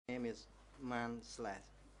name is Man Slash.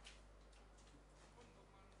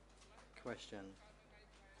 Question.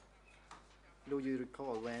 Do you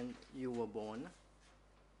recall when you were born?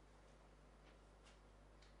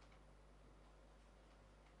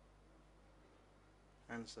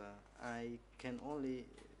 Answer. I can only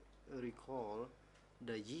recall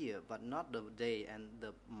the year, but not the day and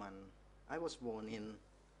the month. I was born in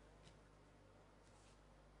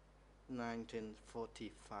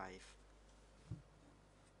 1945.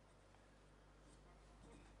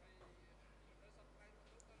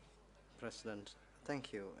 President,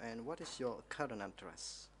 thank you. And what is your current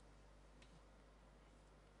address?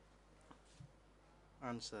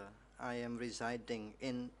 Answer. I am residing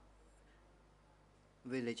in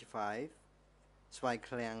Village 5, Swai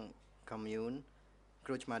Kliang Commune,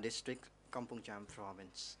 Krujma District, Kampong Cham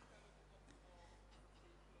Province.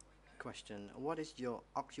 Question. What is your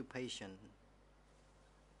occupation?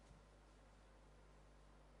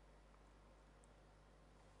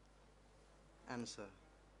 Answer.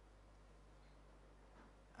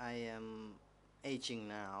 I am aging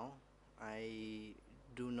now. I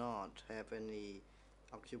do not have any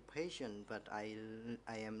occupation, but I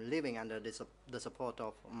am living under the support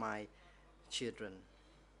of my children.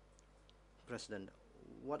 President,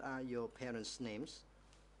 what are your parents' names?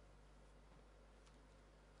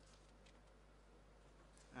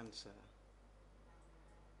 Answer.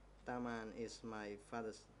 Taman is my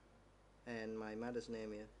father's, and my mother's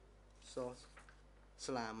name is Sos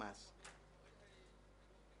Slamas.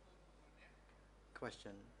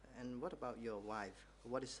 Question. And what about your wife?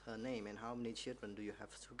 What is her name and how many children do you have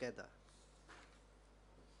together?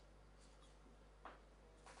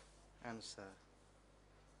 Answer.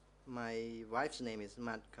 My wife's name is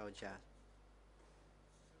Mat Kauja.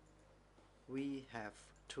 We have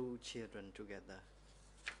 2 children together.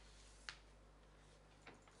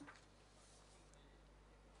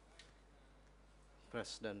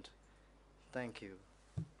 President, thank you.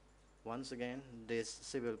 Once again, this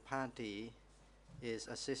civil party is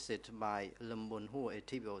assisted by Lumbun Hu, a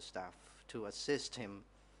TBO staff, to assist him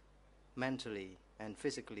mentally and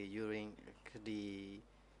physically during the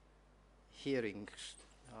hearings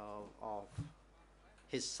of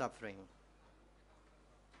his suffering.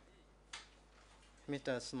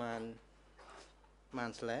 Mr.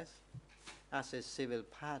 Mansles, as a civil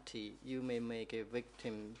party, you may make a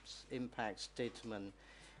victim's impact statement,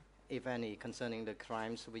 if any, concerning the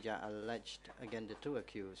crimes which are alleged against the 2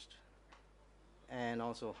 accused, and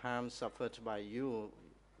also harm suffered by you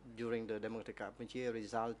during the Democratic Cambodia,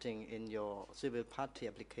 resulting in your civil party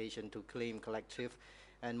application to claim collective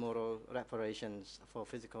and moral reparations for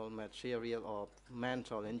physical, material, or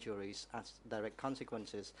mental injuries as direct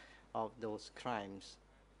consequences of those crimes.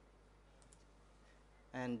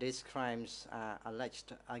 And these crimes are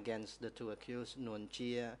alleged against the 2 accused, Nuon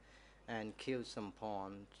Chia and Kieu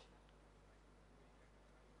Sampon.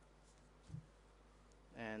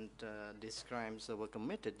 And these crimes were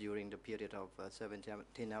committed during the period of 17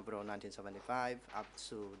 April 1975 up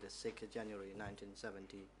to the 6th January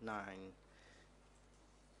 1979.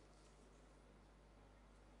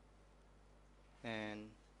 And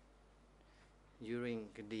during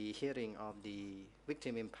the hearing of the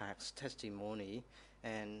victim impacts testimony,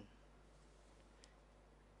 and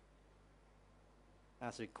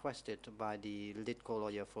as requested by the lead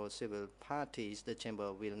co-lawyer for civil parties, the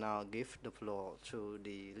Chamber will now give the floor to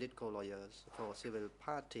the lead co-lawyers for civil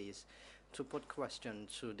parties to put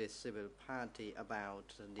questions to this civil party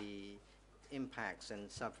about the impacts and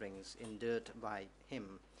sufferings endured by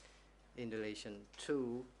him in relation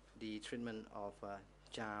to the treatment of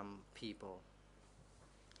Cham people.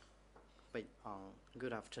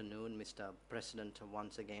 Good afternoon, Mr. President.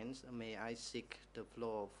 Once again, may I seek the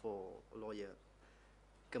floor for lawyer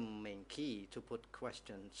Kum Meng Ki to put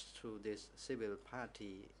questions to this civil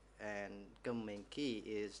party, and Kum Meng Ki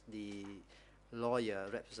is the lawyer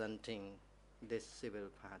representing this civil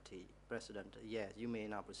party. President, yes, you may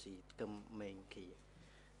now proceed. Kum Meng Ki.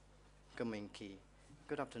 Kum Meng Ki.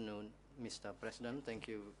 Good afternoon, Mr. President. Thank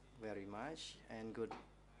you very much, and good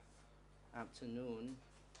afternoon,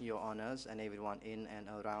 Your Honors, and everyone in and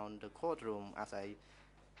around the courtroom.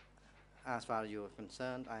 As far as you are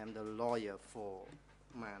concerned, I am the lawyer for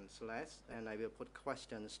Mansles, and I will put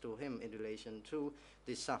questions to him in relation to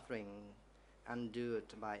the suffering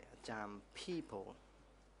endured by Cham people.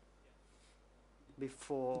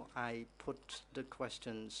 Before I put the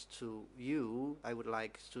questions to you, I would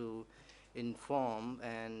like to inform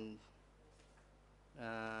and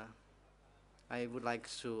I would like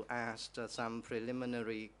to ask some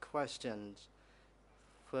preliminary questions.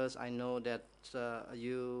 First, I know that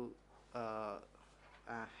you are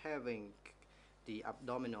having the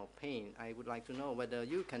abdominal pain. I would like to know whether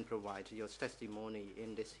you can provide your testimony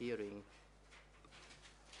in this hearing.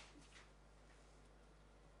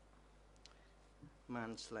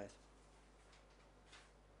 Manslet.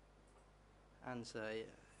 Answer,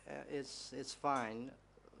 it's fine,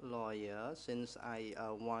 lawyer, since I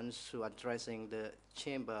want to addressing the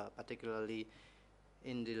chamber, particularly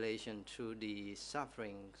in relation to the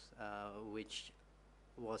sufferings which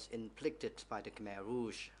was inflicted by the Khmer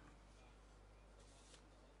Rouge.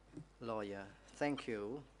 Lawyer, thank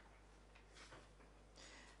you.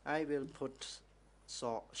 I will put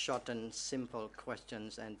short and simple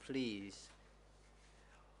questions, and please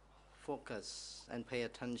focus and pay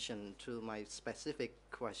attention to my specific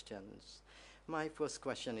questions. My first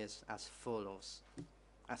question is as follows.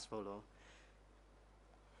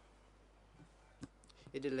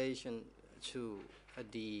 In relation to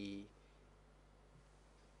the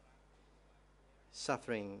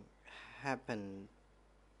suffering happenings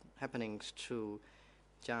to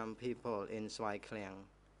Cham people in Svay Kleng.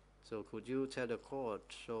 So could you tell the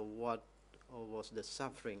court what was the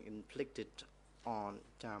suffering inflicted on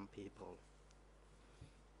Cham people?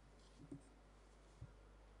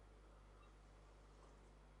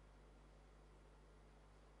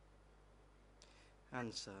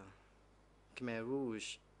 Answer. Khmer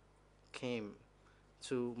Rouge came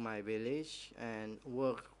to my village and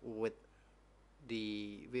worked with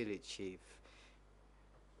the village chief.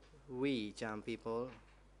 We Cham people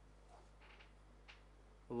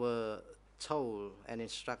were told and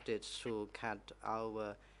instructed to cut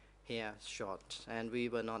our hair short, and we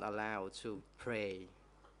were not allowed to pray.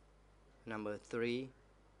 Number 3,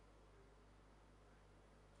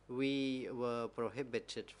 we were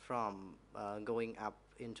prohibited from going up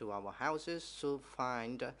into our houses to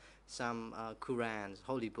find some Qurans,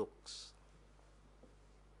 holy books.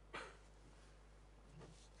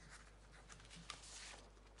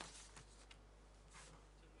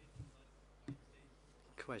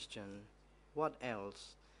 Question, what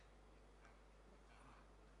else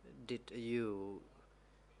did you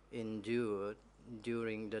endure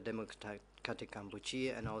during the democratic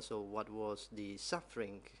Cambodia, and also what was the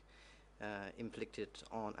suffering inflicted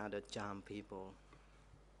on other Cham people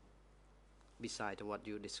besides what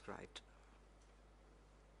you described?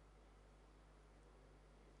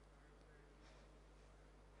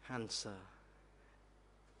 Answer.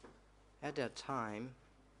 At that time,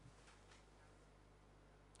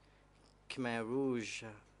 Khmer Rouge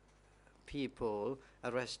people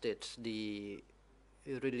arrested the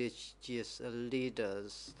religious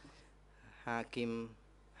leaders, Hakim,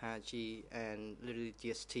 Haji, and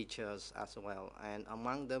religious teachers as well. And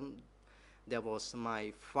among them, there was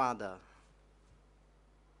my father.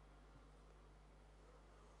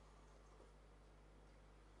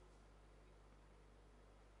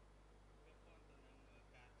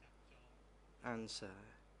 Answer.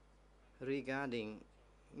 Regarding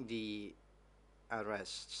the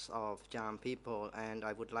arrests of Cham people, and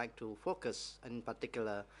I would like to focus in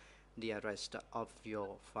particular the arrest of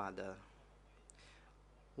your father.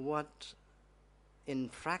 What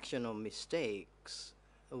infraction or mistakes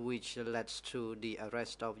which led to the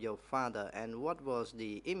arrest of your father, and what was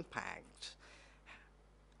the impact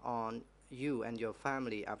on you and your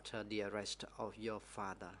family after the arrest of your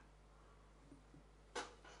father?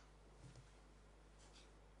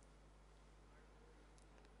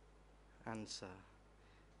 Answer.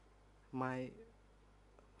 My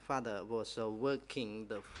father was working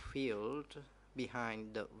the field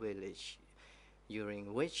behind the village,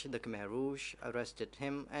 during which the Khmer Rouge arrested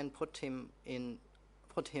him and put him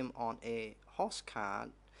on a horse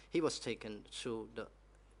cart. He was taken to the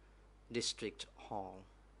district hall.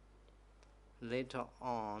 Later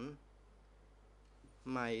on,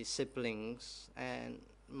 my siblings and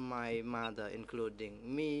my mother,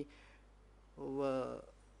 including me,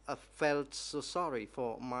 felt so sorry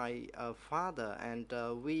for my father, and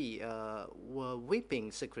we were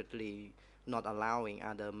weeping secretly, not allowing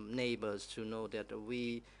other neighbors to know that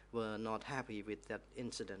we were not happy with that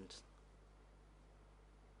incident.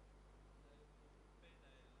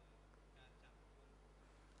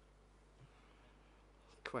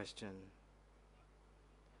 Question.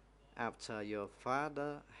 After your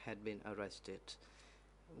father had been arrested,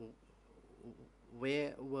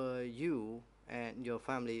 where were you and your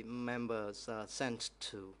family members sent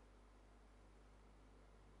to?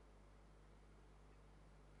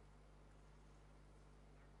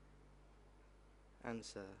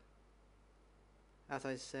 Answer. As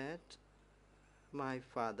I said, my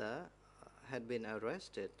father had been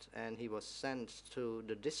arrested and he was sent to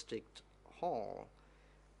the district hall.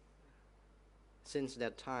 Since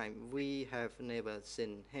that time, we have never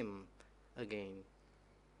seen him again.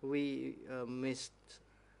 We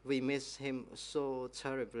miss him so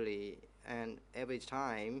terribly, and every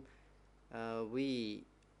time we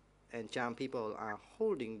and Cham people are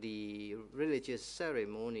holding the religious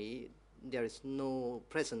ceremony, there is no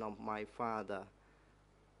presence of my father.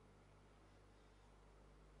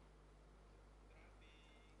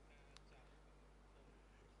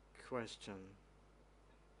 Question: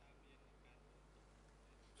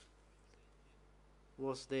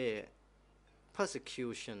 was there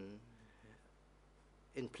persecution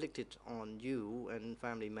inflicted on you and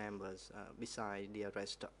family members beside the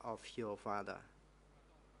arrest of your father?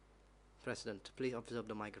 President, please observe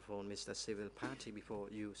the microphone, Mr. Civil Party, before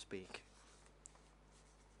you speak.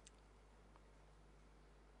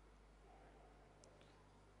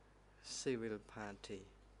 Civil Party.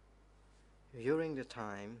 During the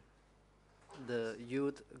time, the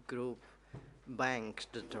youth group banged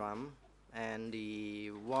the drum and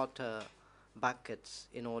the water buckets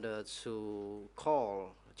in order to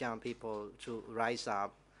call young people to rise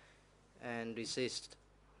up and resist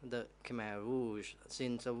the Khmer Rouge,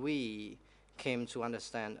 since we came to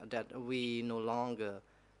understand that we no longer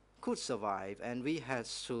could survive and we had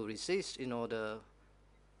to resist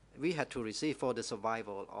for the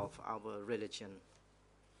survival of our religion.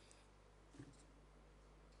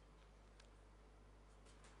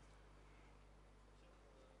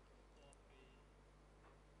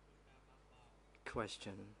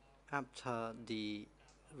 Question: after the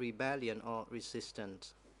rebellion or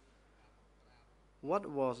resistance, what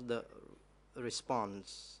was the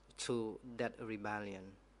response to that rebellion?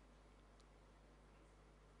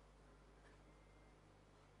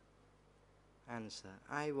 Answer: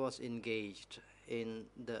 I was engaged in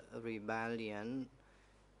the rebellion,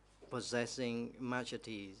 possessing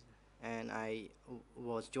machetes, and I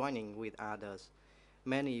was joining with others.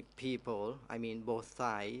 Many people, I mean both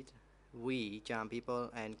sides, we, Cham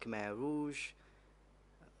people and Khmer Rouge,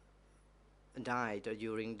 died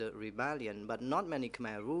during the rebellion, but not many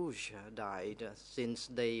Khmer Rouge died since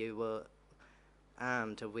they were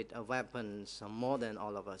armed with weapons more than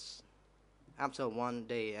all of us. After one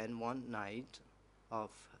day and one night of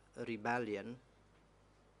rebellion,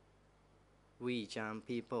 we Cham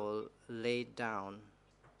people laid down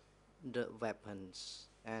the weapons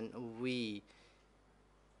and we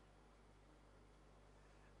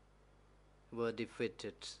were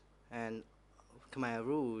defeated, and Khmer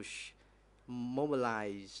Rouge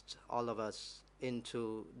mobilized all of us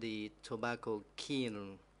into the tobacco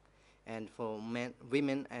kiln, and for men,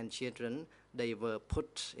 women and children, they were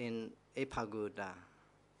put in a pagoda.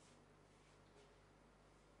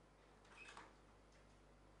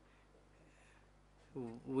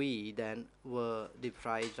 We then were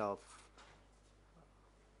deprived of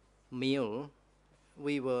meal.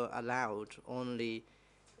 We were allowed only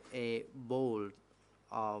a bowl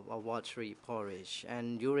of a watery porridge,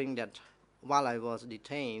 and during that, while I was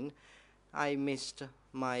detained, I missed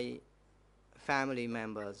my family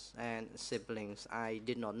members and siblings. I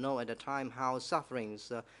did not know at the time how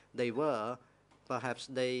sufferings they were. Perhaps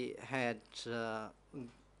they had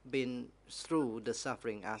been through the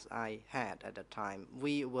suffering as I had at the time.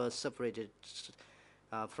 We were separated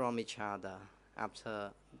from each other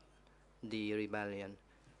after the rebellion.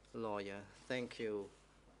 Lawyer, thank you.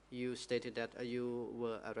 You stated that you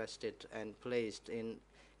were arrested and placed in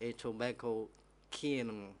a tobacco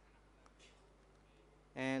kiln.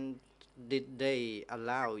 And did they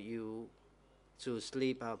allow you to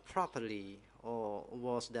sleep properly, or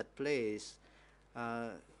was that place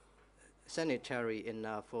sanitary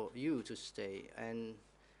enough for you to stay? And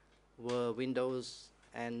were windows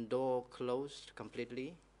and door closed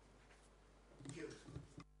completely?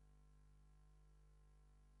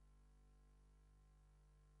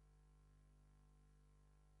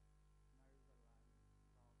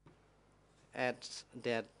 At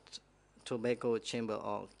that tobacco chamber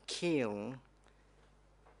or kiln,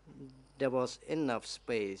 there was enough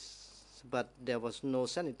space, but there was no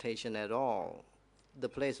sanitation at all. The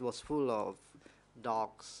place was full of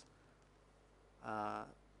dogs,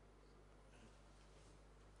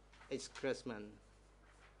 excrement.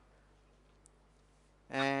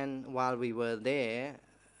 And while we were there,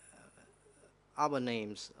 our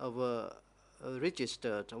names were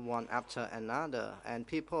registered one after another, and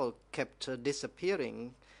people kept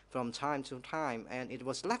disappearing from time to time, and it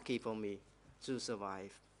was lucky for me to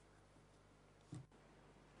survive.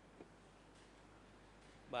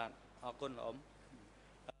 បាទអរគុណលោកអ៊ំ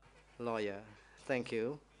Lawyer, thank you.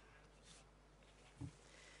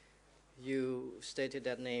 You stated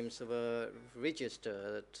that names were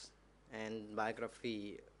registered and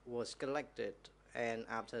biography was collected, and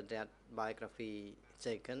after that biography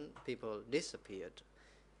taken, people disappeared.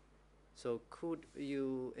 So could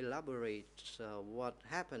you elaborate what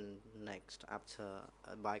happened next after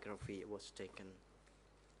a biography was taken?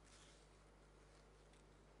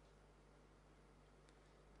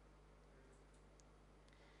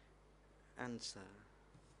 Answer.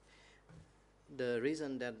 The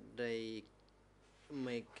reason that they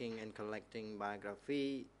making and collecting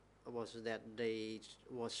biography was that they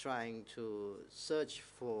was trying to search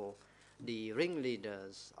for the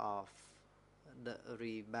ringleaders of the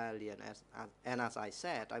rebellion, and as I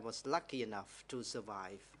said, I was lucky enough to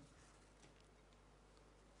survive.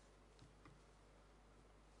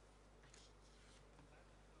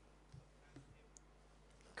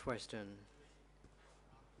 Question.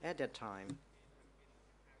 At that time,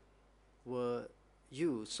 were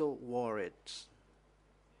you so worried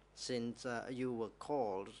since you were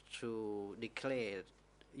called to declare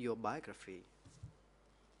your biography?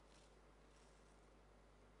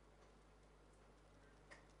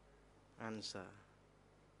 Answer.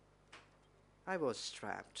 I was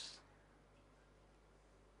trapped,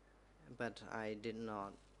 but I did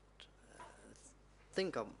not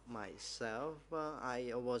think of myself.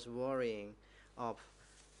 I was worrying of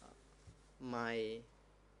my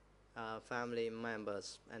family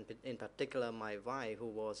members, and in particular my wife, who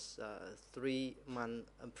was 3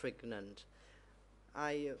 months pregnant.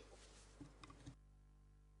 I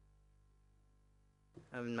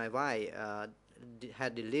my wife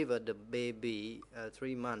had delivered the baby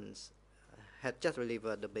 3 months, had just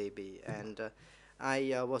delivered the baby, and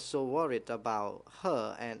I was so worried about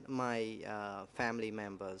her and my family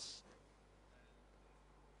members.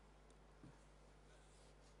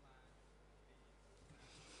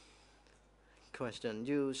 Question.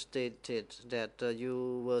 You stated that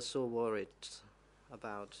you were so worried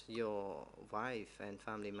about your wife and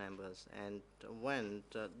family members, and when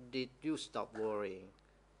did you stop worrying?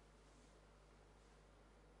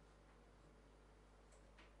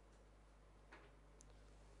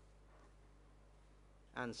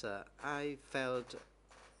 Answer. I felt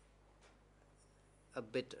a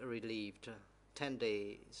bit relieved 10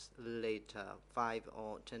 days later, 5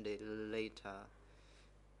 or 10 days later,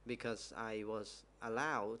 because I was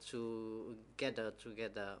allowed to gather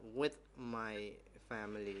together with my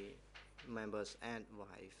family members and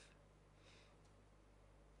wife.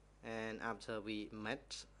 And after we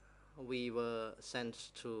met, we were sent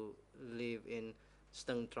to live in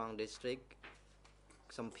Stang Trong district,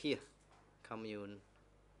 Sampia commune.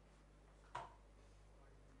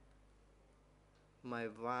 My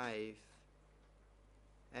wife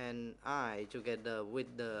and I, together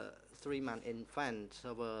with the 3-month infant,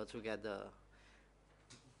 were together.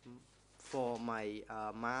 For my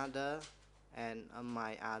mother and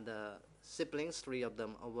my other siblings, 3 of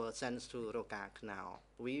them were sent to Rokak now.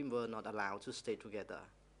 We were not allowed to stay together.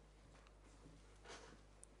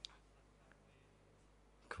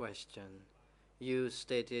 Question. You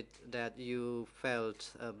stated that you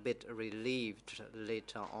felt a bit relieved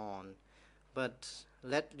later on, but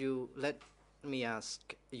let me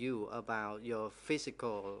ask you about your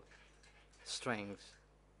physical strength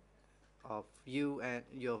of you and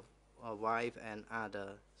your wife and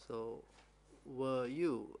other. So were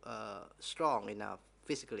you strong enough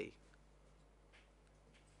physically?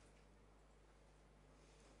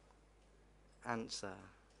 Answer.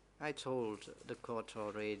 I told the court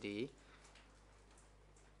already.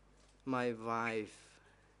 My wife,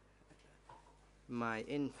 my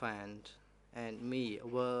infant, and me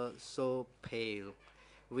were so pale.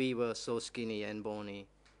 We were so skinny and bony.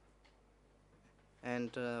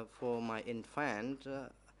 And for my infant,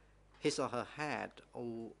 his or her head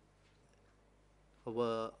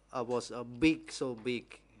was big, so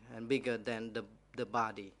big, and bigger than the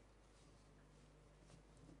body.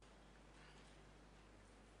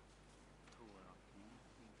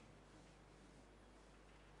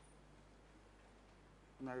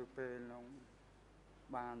 នៅពេលនោះ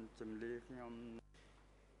បានជំលាខ្ញុំ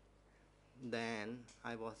Then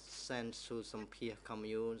I was sent to Sampia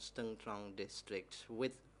commune, Stang Trong district,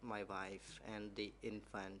 with my wife and the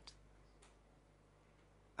infant.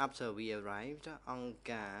 After we arrived,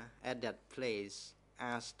 Angka at that place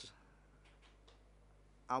asked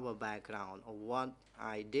our background of what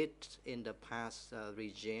I did in the past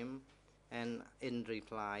regime, and in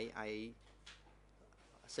reply I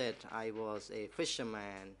said I was a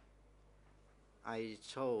fisherman. I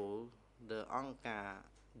told the Angka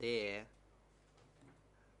there,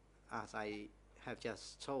 as I have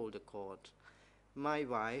just told the court, my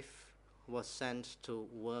wife was sent to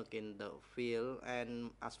work in the field,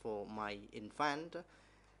 and as for my infant,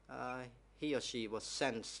 he or she was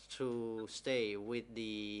sent to stay with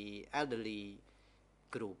the elderly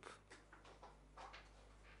group.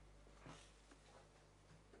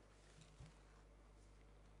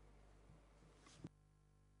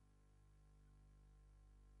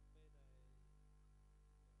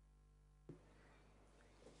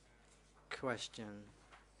 Question.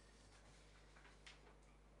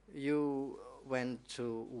 You went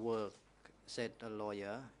to work, said a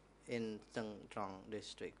lawyer, in Tân Trong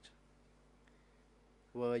district.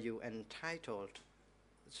 Were you entitled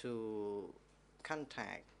to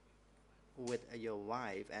contact with your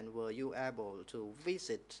wife, and were you able to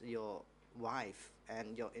visit your wife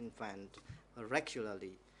and your infant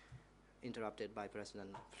regularly? Interrupted by President.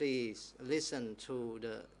 Please listen to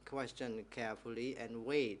the question carefully and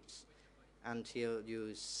wait until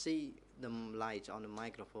you see the light on the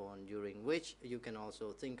microphone, during which you can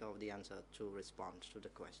also think of the answer to respond to the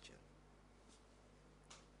question.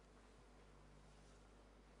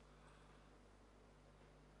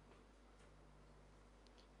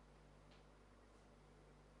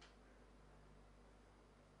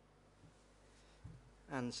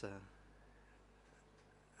 Answer.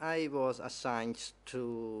 I was assigned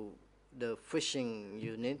to the fishing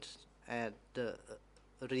unit at the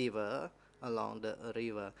river, along the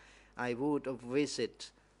river. I would visit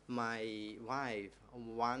my wife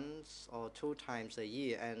once or 2 times a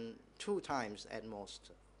year, and 2 times at most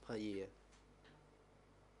per year.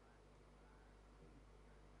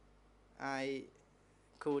 I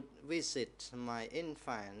could visit my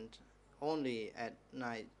infant only at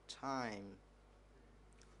night time.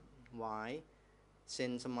 Why?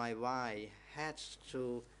 Since my wife had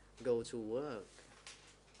to go to work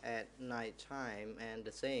at night time, and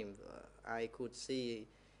the same, I could see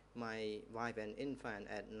my wife and infant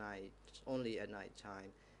at night, only at night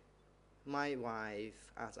time. My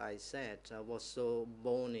wife, as I said, was so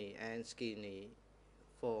bony and skinny.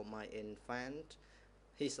 For my infant,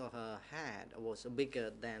 his or her head was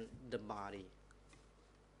bigger than the body.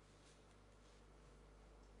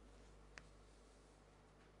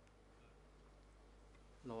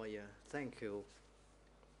 Lawyer, thank you.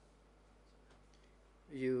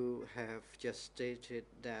 You have just stated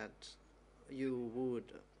that you would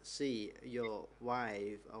see your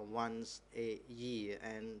wife once a year,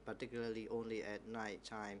 and particularly only at night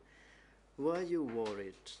time. Were you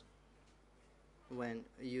worried when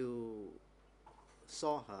you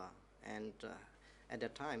saw her? And at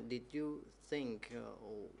that time, did you think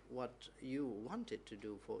what you wanted to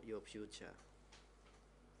do for your future?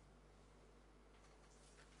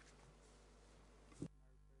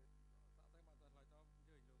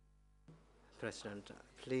 President,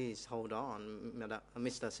 please hold on.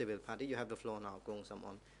 Mr. Civil Party, you have the floor now. Kong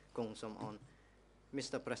Som On.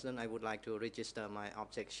 Mr. President, I would like to register my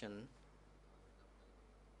objection.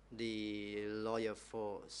 The lawyer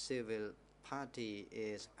for Civil Party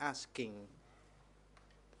is asking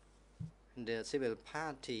the Civil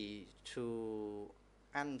Party to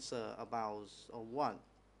answer about what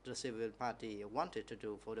the Civil Party wanted to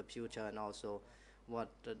do for the future, and also what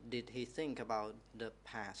did he think about the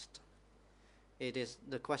past. It is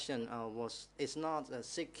the question it's not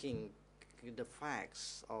seeking the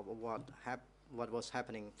facts of what was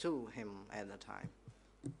happening to him at the time.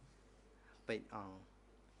 But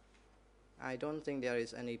I don't think there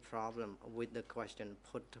is any problem with the question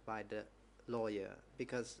put by the lawyer,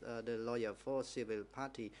 because the lawyer for Civil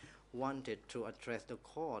Party wanted to address the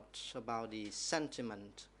court about the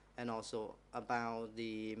sentiment and also about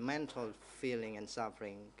the mental feeling and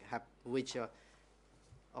suffering which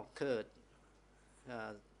occurred,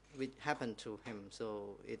 which happened to him.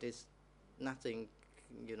 So it is nothing,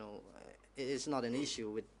 it is not an issue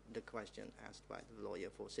with the question asked by the lawyer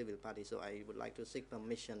for Civil Party. So I would like to seek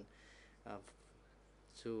permission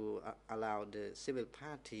to allow the Civil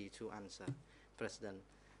Party to answer. President,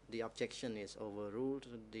 the objection is overruled.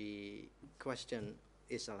 The question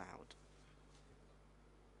is allowed.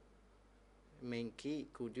 Menki,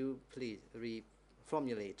 could you please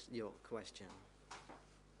reformulate your question?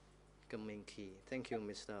 Menki. Thank you,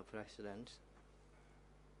 Mr. President.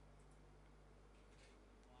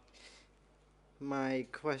 My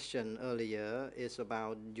question earlier is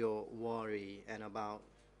about your worry and about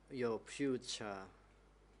your future.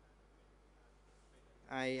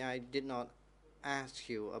 I did not ask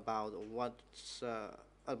you about what's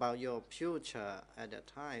about your future at that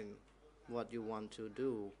time, what you want to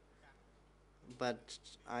do. But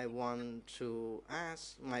I want to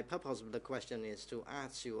ask, my purpose of the question is to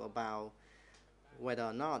ask you about whether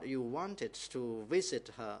or not you wanted to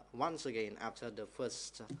visit her once again after the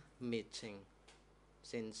first meeting,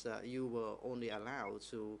 since you were only allowed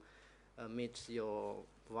to meet your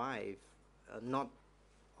wife not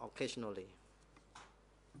occasionally.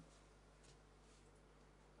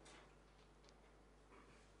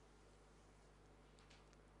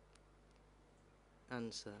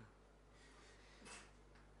 Answer.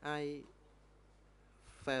 I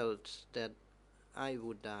felt that I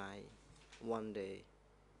would die one day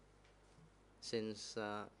since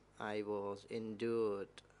I was endured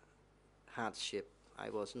hardship. I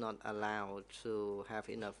was not allowed to have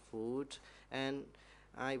enough food, and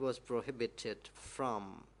I was prohibited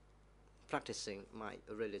from practicing my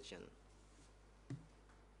religion.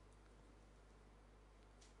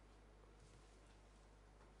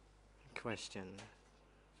 Question.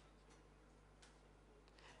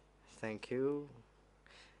 Thank you.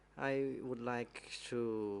 I would like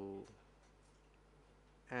to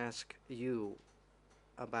ask you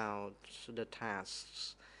about the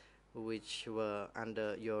tasks which were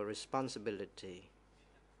under your responsibility.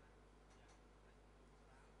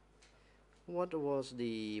 What were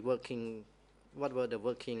the working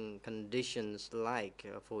conditions like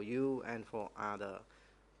for you and for other?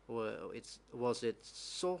 Was it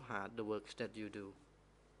so hard, the work that you do?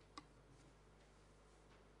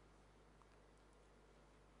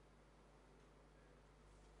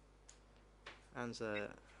 Answer.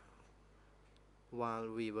 While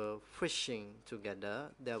we were fishing together,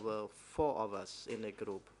 there were 4 of us in a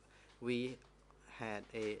group. We had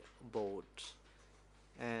a boat,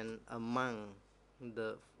 and among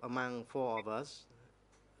 4 of us,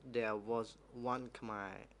 there was one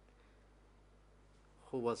Khmer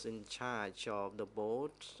who was in charge of the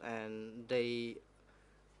boat, and they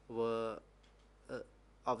were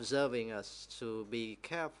observing us to be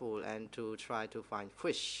careful and to try to find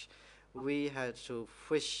fish. We had to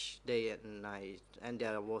fish day and night, and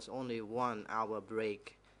there was only 1 hour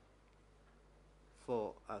break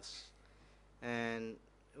for us. And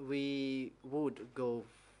we would go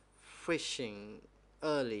fishing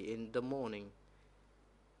early in the morning.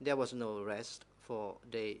 There was no rest for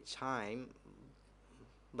daytime,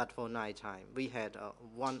 but for nighttime we had a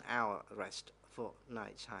 1 hour rest for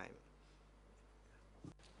nighttime.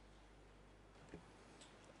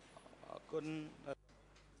 អរគុណ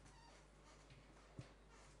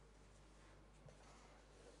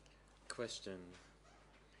Question.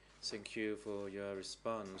 Thank you for your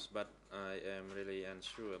response, but I am really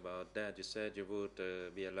unsure about that. You said you would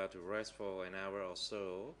be allowed to rest for an hour or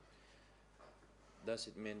so. Does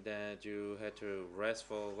it mean that you had to rest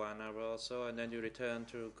for 1 hour or so and then you return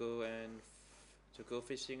to go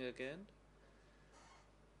fishing again?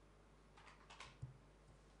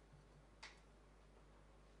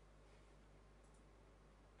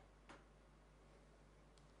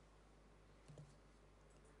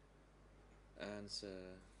 Answer.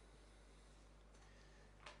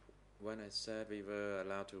 When I said we were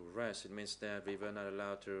allowed to rest, it means that we were not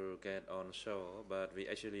allowed to get on shore, but we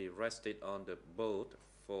actually rested on the boat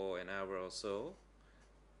for an hour or so,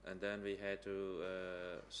 and then we had to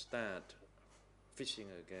start fishing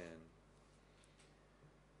again.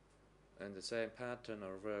 And the same pattern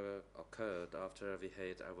of work occurred after we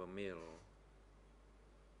had our meal.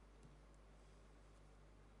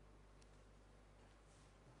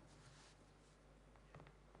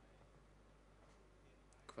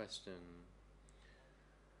 Question.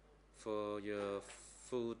 For your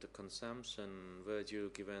food consumption, were you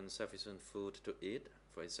given sufficient food to eat?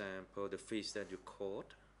 For example, the fish that you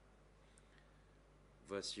caught,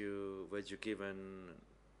 were you given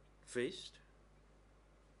fish?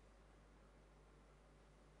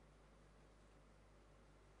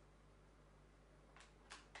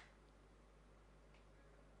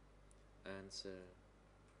 Answer.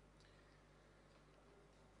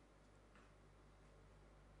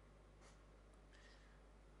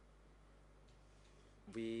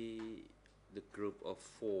 We, the group of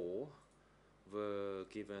 4, were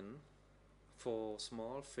given 4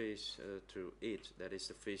 small fish to eat. That is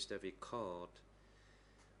the fish that we caught.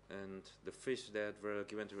 And the fish that were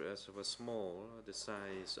given to us were small, the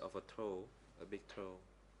size of a toe, a big toe.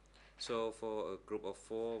 So for a group of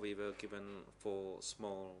 4, we were given 4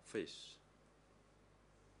 small fish.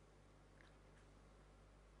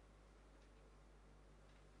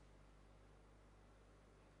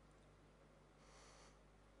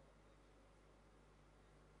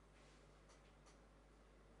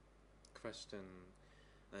 Question.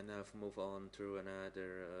 I now move on to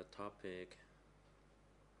another topic.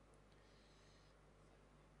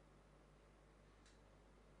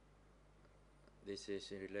 This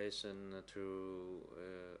is in relation to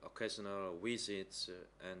occasional visits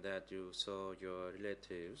and that you saw your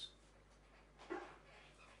relatives.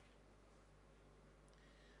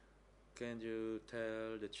 Can you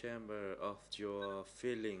tell the chamber of your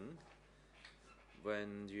feeling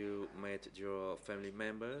when you met your family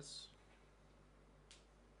members?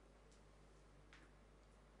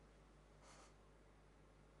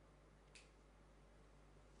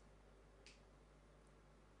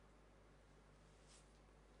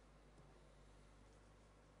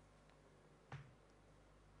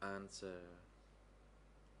 Answer.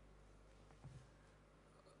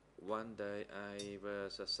 One day I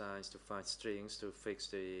was assigned to find strings to fix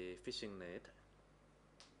the fishing net,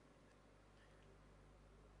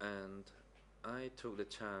 and I took the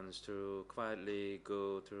chance to quietly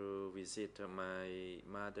go to visit my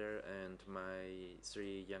mother and my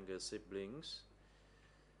 3 younger siblings.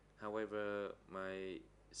 However, my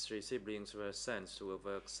 3 siblings were sent to a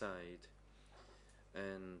work site,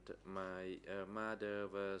 and my mother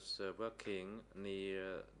was working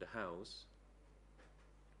near the house.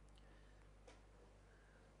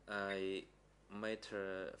 I met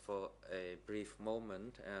her for a brief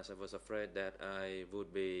moment as I was afraid that I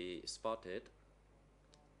would be spotted.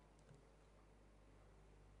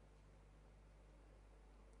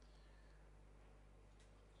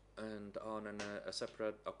 And on a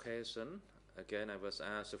separate occasion, again I was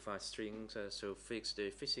asked to find strings to fix the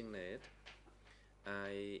fishing net.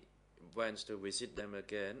 I went to visit them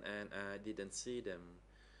again and I didn't see them.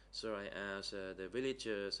 So I asked the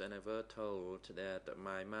villagers, and I was told that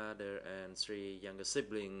my mother and 3 younger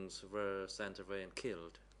siblings were sent away and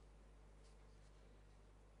killed.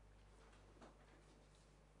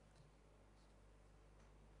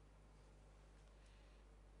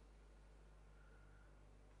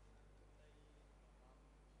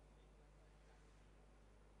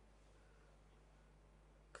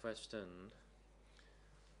 Question.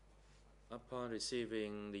 Upon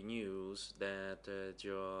receiving the news that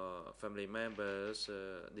your family members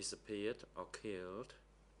disappeared or killed,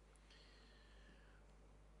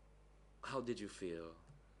 how did you feel?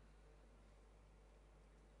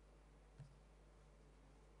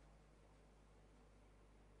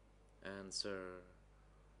 Answer.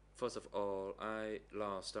 First of all, I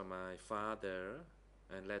lost my father,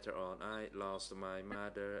 and later on I lost my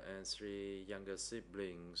mother and 3 younger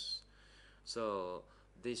siblings. So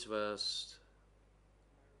this was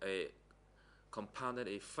a compounded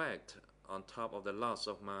effect on top of the loss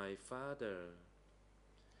of my father.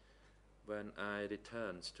 When I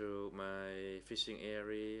returned to my fishing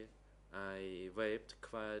area, I waved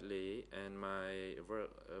quietly, and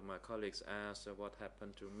my colleagues asked what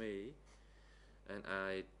happened to me, and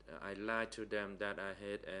I lied to them that I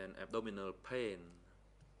had an abdominal pain.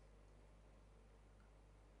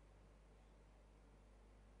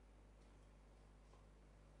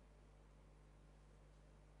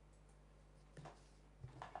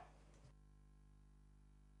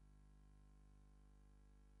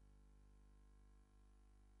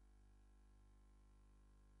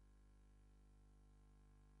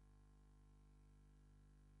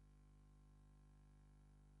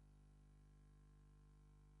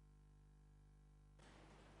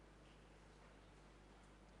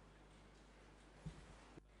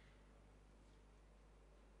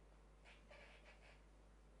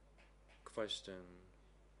 Question.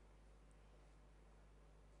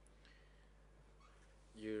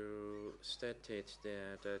 You stated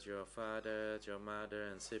that your father, your mother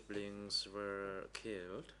and siblings were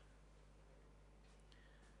killed.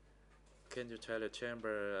 Can you tell the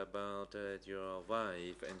chamber about your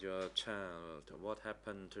wife and your child? What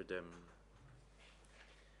happened to them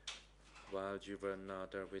while you were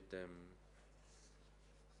not with them?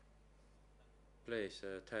 Please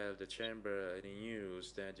tell the chamber any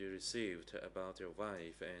news that you received about your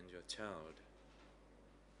wife and your child.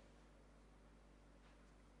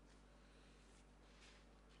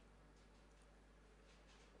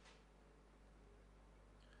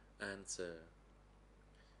 Answer.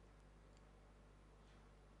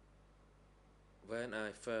 When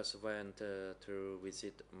I first went to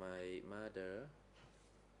visit my mother,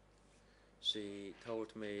 she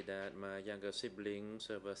told me that my younger siblings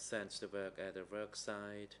were sent to work at the work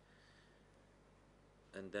site,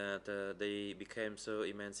 and that they became so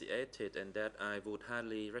emancipated, and that I would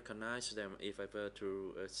hardly recognize them if I were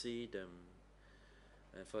to see them.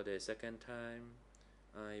 And for the second time,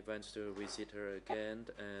 I went to visit her again,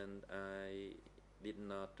 and I did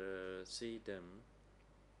not see them.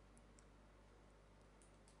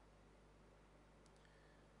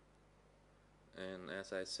 And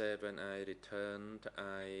as I said, when I returned,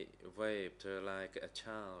 I waved like a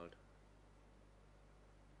child.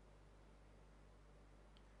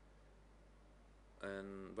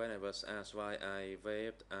 And when I was asked why I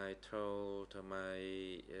waved, I told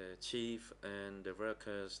my chief and the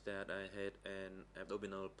workers that I had an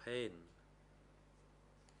abdominal pain.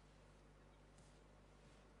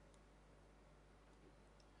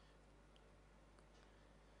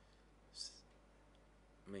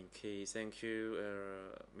 Minky, thank you,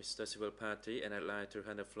 Mr. Civil Party, and I'd like to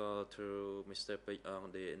hand the floor to Mr.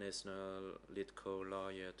 Payong, the National Lead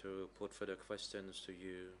Co-Lawyer, to put further questions to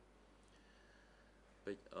you.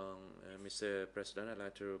 topic on Mr. President, I'd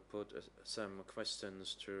like to put some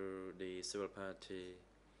questions to the civil party.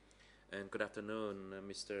 And good afternoon,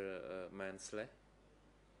 Mr. Mansley.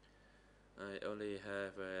 I only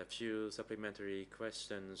have a few supplementary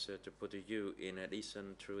questions to put to you in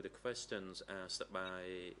addition to the questions asked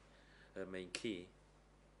by Main Key.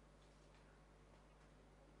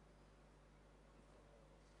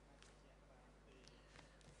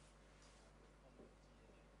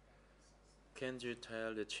 Can you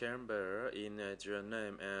tell the chamber in your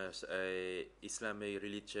name as a Islamic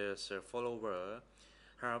religious follower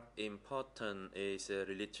how important is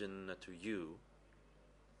religion to you,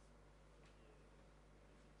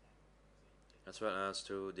 as well as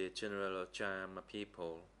to the general Cham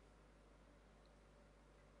people?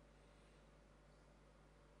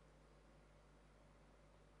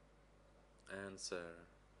 Answer.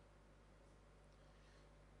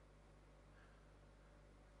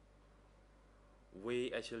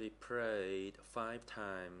 We actually prayed 5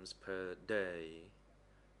 times per day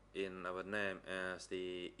in our name as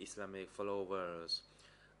the Islamic followers,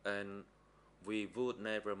 and we would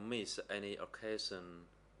never miss any occasion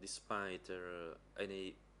despite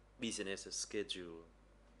any business schedule.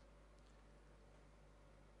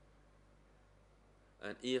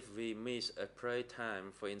 And if we miss a prayer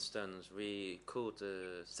time, for instance, we could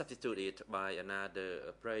substitute it by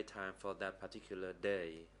another prayer time for that particular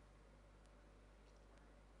day.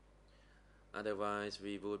 Otherwise,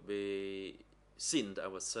 we would be sinned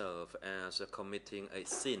ourselves as committing a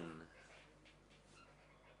sin.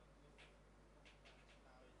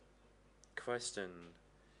 Question.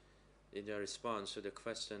 In your response to the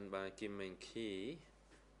question by Kim Min Ki,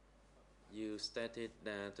 you stated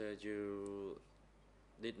that you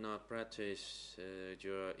did not practice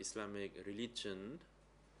your Islamic religion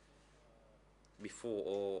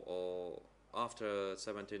before or after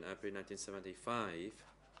 17 April 1975.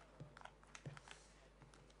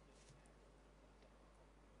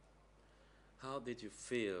 How did you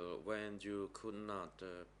feel when you could not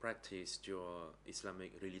practice your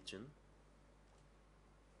Islamic religion?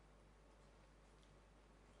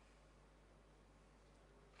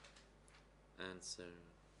 Answer.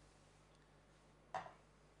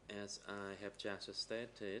 As I have just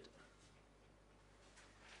stated,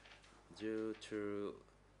 due to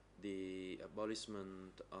the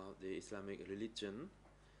abolishment of the Islamic religion,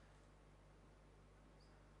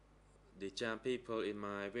 the Cham people in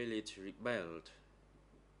my village rebelled,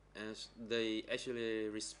 as they actually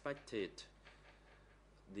respected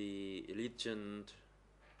the religion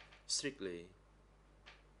strictly.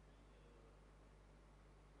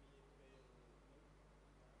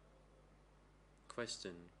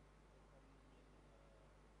 Question.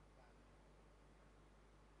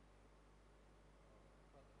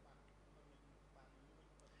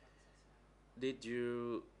 Did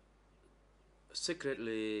you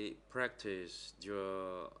secretly practice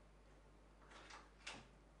your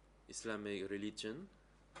Islamic religion?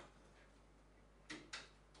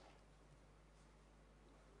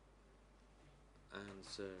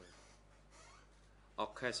 Answer.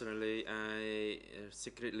 Occasionally, I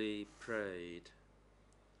secretly prayed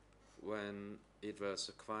when it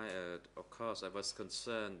was quiet. Of course, I was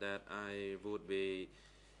concerned that I would be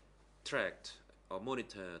tracked or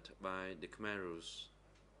monitored by the Khmerus.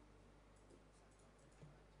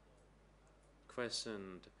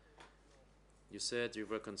 Questioned. You said you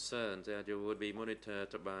were concerned that you would be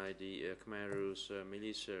monitored by the Khmerus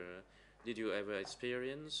militia. Did you ever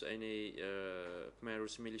experience any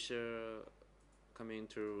Khmerus militia coming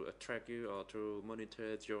to track you or to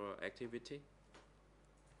monitor your activity?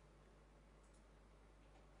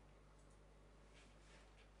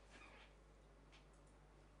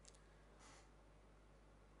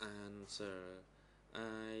 Answer.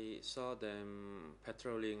 I saw them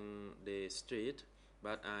patrolling the street,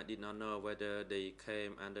 but I did not know whether they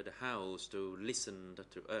came under the house to listen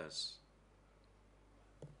to us.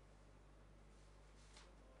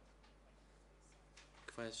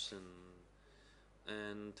 Question.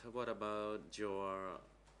 And what about your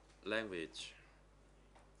language?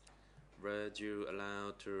 Were you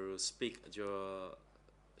allowed to speak your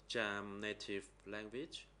Cham native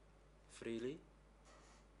language freely?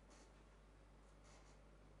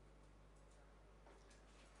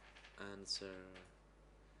 Answer.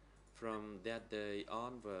 From that day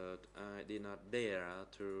onward, I did not dare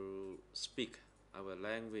to speak our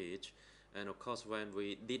language, and of course when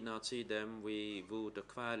we did not see them, we would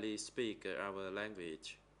quietly speak our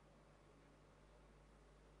language.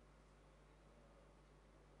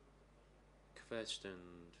 Question.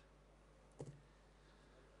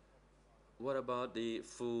 What about the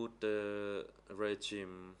food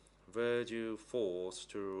regime? were you forced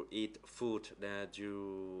to eat food that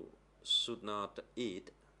you should not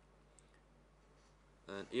eat?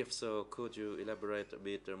 And if so, could you elaborate a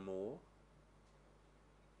bit more?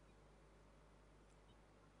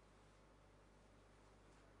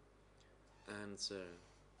 Answer.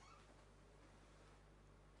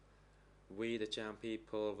 We, the Cham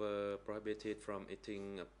people, were prohibited from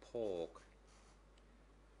eating pork.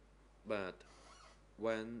 But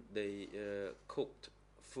when they cooked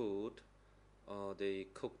food or they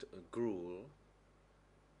cooked gruel,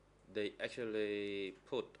 they actually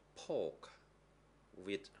put pork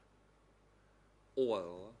with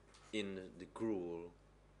oil in the gruel.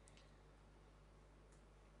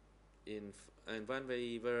 And when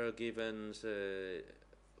we were given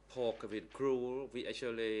pork with gruel, we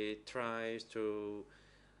actually tried to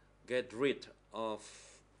get rid of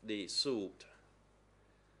the soup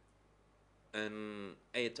and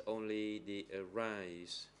ate only the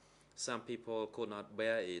rice. Some people could not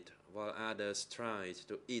bear it, while others tried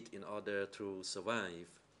to eat in order to survive.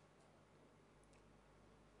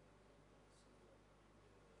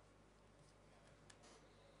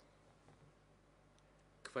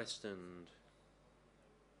 Question.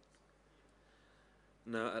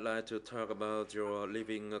 Now I'd like to talk about your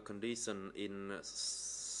living condition in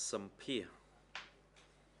Sampir.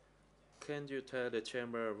 Can you tell the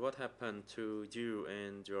chamber what happened to you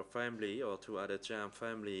and your family or to other Cham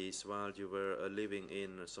families while you were living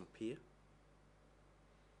in Sampir?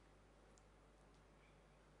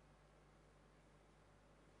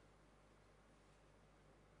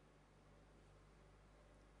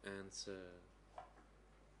 Answer.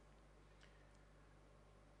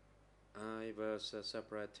 I was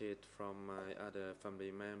separated from my other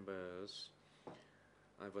family members.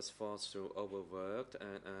 I was forced to overwork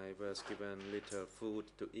and I was given little food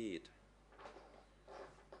to eat.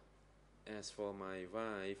 As for my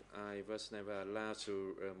wife, I was never allowed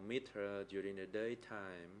to meet her during the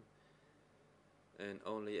daytime, and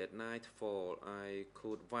only at nightfall I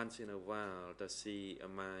could once in a while to see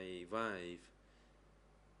my wife,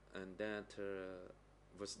 and that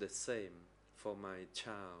was the same for my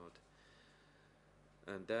child.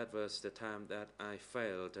 And that was the time that I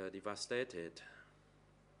felt devastated.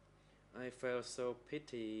 I felt so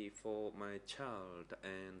pity for my child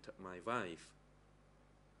and my wife.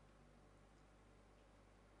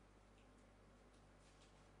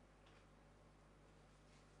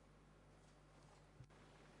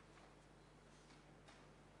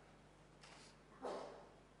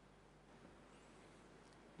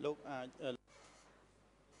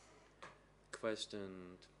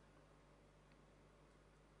 Question.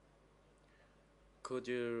 Could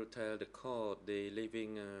you tell the court the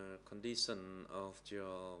living condition of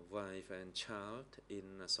your wife and child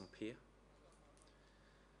in Sampir?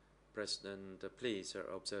 President, please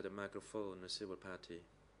observe the microphone, civil party.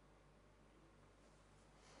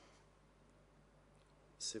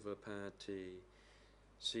 Civil party.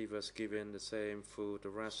 She was given the same food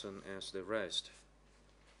ration as the rest.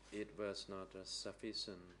 It was not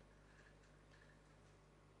sufficient.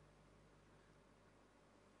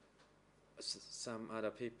 Some other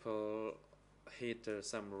people hid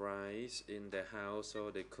some rice in their house so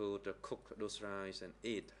they could cook those rice and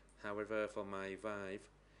eat. However, for my wife,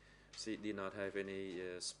 she did not have any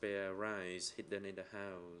spare rice hidden in the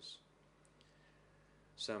house.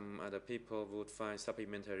 Some other people would find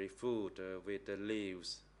supplementary food with the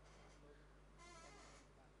leaves.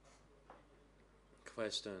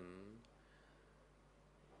 Question.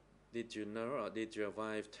 Did you know or did your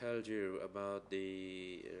wife tell you about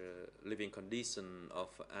the living condition of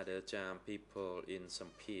other Cham people in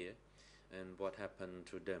Sampir and what happened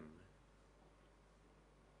to them?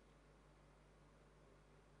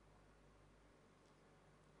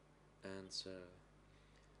 Answer.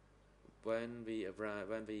 When we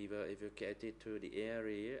were evacuated to the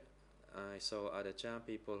area, I saw other Cham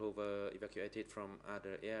people who were evacuated from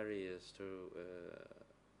other areas to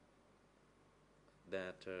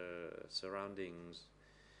that surroundings.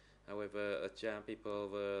 However, Cham people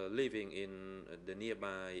were living in the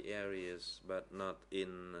nearby areas, but not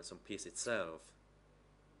in Sampir itself.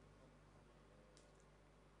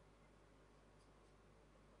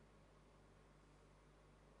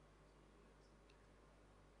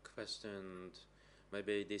 Question.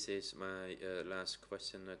 Maybe this is my last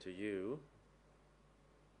question to you.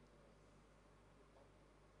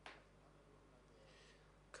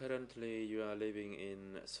 Currently, you are living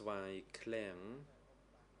in Svai Kleng.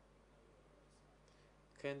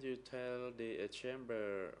 Can you tell the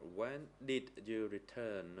chamber when did you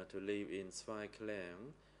return to live in Svai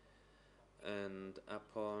Kleng? And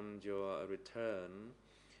upon your return,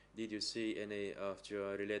 Did you see any of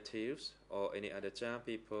your relatives or any other Cham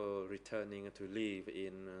people returning to live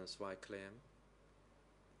in Svay Klang?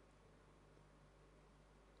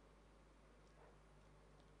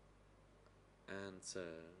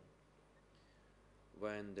 Answer.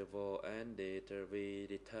 When the war ended, we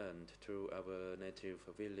returned to our native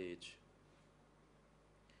village.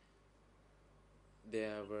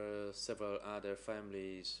 There were several other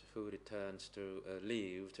families who returned to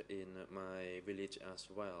lived in my village as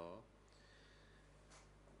well.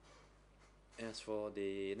 As for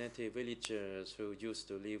the native villagers who used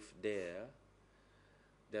to live there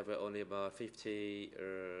were only about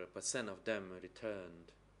 50% of them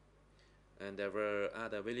returned. And there were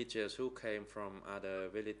other villagers who came from other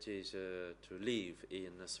villages to live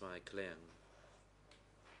in Svay Klang.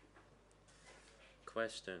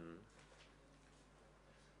 Question.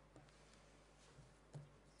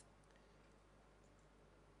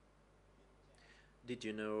 Did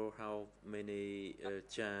you know how many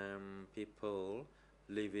Cham people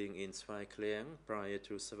living in Svay Klang prior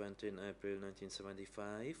to 17 April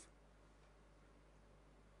 1975?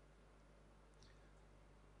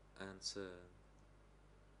 Answer.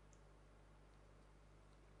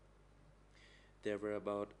 There were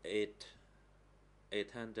about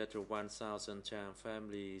 800 to 1,000 Cham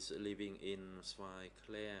families living in Svay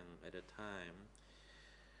Klang at the time.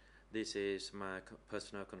 This is my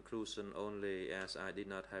personal conclusion only, as I did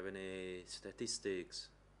not have any statistics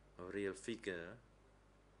or real figure.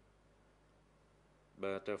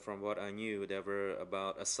 But from what I knew, there were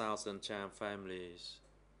about 1,000 Cham families.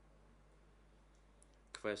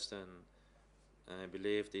 Question. I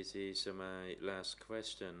believe this is my last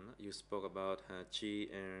question. You spoke about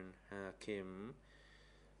Haji and Hakim,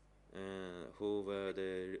 who were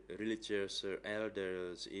the religious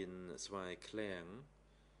elders in Svay Klang.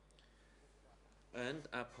 And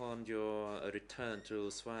upon your return to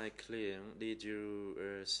Svay Klang, did you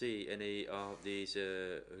see any of these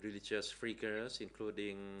religious figures,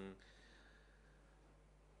 including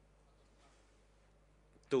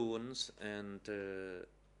Tuns and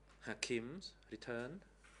Hakims, return?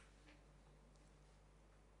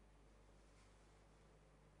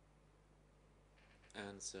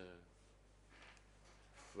 Answer.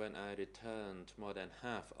 When I returned, more than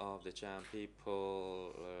half of the Cham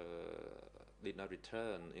people did not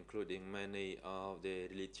return, including many of the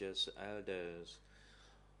religious elders.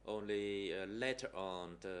 Only later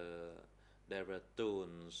on there were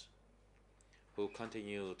Tuns who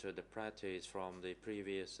continued the practice from the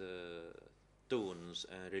previous Tuns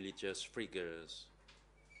and religious figures.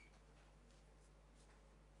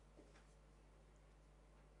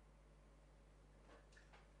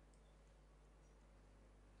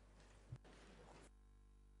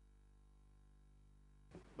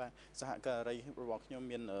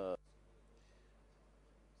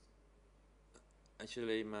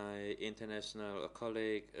 Actually, my international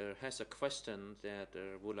colleague has a question that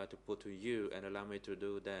would like to put to you, and allow me to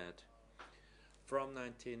do that. From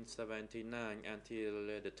 1979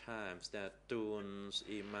 until the times that Tuns,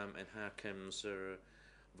 Imam and Hakims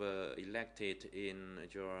were elected in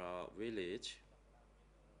your village,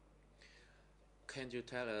 can you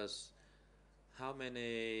tell us how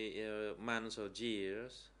many months or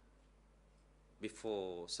years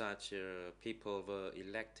before such people were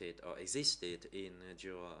elected or existed in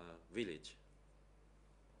your village?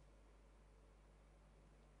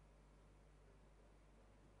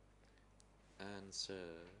 Answer.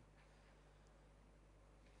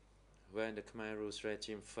 When the Khmer Rouge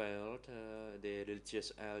regime failed, the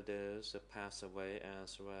religious elders passed away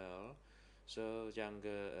as well. So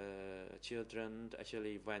younger children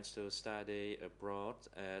actually went to study abroad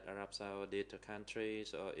at Arab Saudi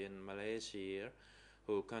countries or in Malaysia,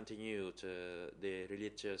 who continued the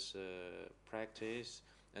religious practice.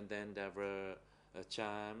 And then there were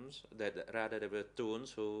Chams, there were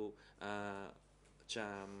Tuns who are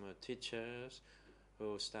Cham teachers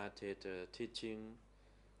who started teaching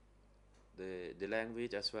the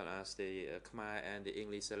language as well as the Khmer and the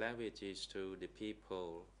English languages to the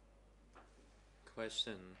people.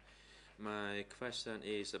 Question. My question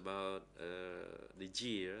is about the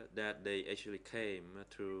year that they actually came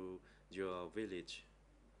to your village.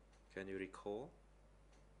 Can you recall?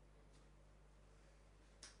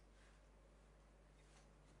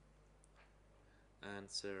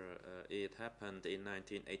 Answer. It happened in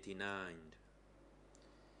 1989.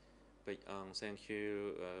 Thank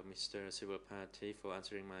you, Mr. Civil Party, for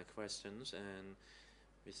answering my questions. And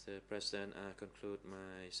Mr. President, I conclude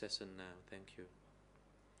my session now. Thank you.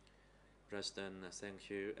 President, thank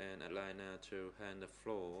you. And I'd like now to hand the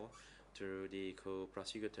floor to the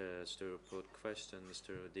co-prosecutors to put questions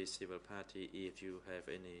to the civil party. If you have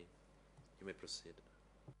any, you may proceed.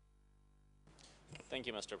 Thank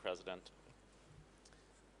you, Mr. President.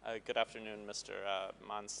 Good afternoon, Mr.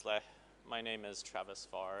 Mansleh. My name is Travis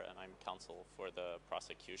Farr, and I'm counsel for the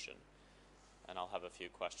prosecution. And I'll have a few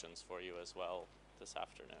questions for you as well this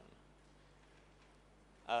afternoon.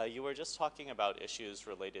 You were just talking about issues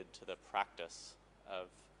related to the practice of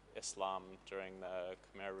Islam during the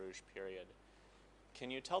Khmer Rouge period.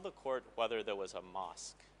 Can you tell the court whether there was a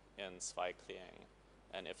mosque in Svai Klieng,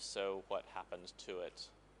 and if so, what happened to it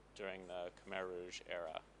during the Khmer Rouge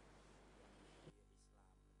era?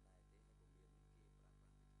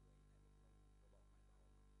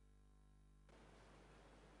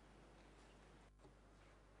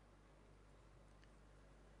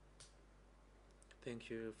 Thank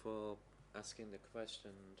you for asking the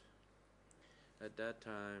question. At that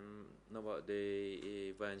time,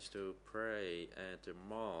 nobody went to pray at the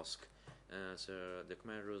mosque, as the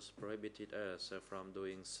Khmer Rouge prohibited us from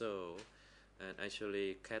doing so. And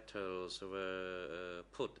actually, cattle were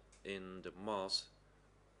put in the mosque,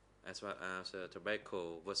 as well as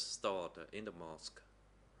tobacco was stored in the mosque.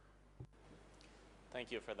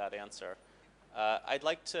 Thank you for that answer. I'd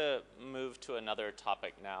like to move to another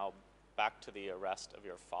topic now, back to the arrest of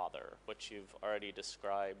your father, which you've already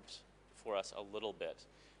described for us a little bit.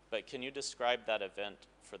 But can you describe that event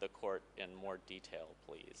for the court in more detail,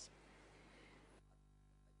 please?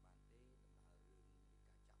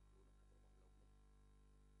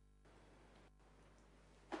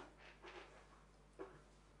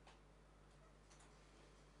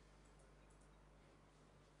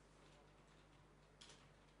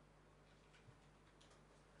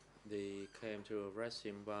 They came to arrest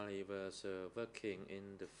him while he was working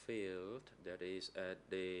in the field, that is at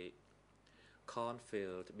the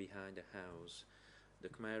cornfield behind the house. The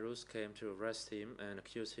Khmer Rouge came to arrest him and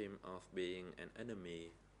accuse him of being an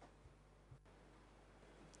enemy.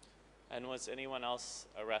 And was anyone else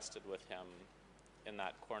arrested with him in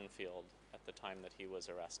that cornfield at the time that he was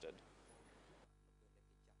arrested?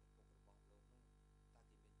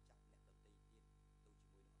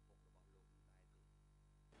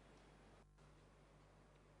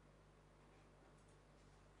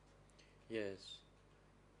 Yes,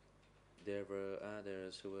 there were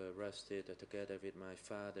others who were arrested together with my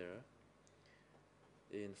father.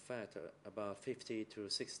 In fact, about 50 to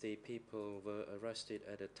 60 people were arrested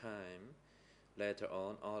at a time. Later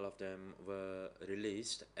on, all of them were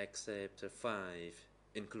released except 5,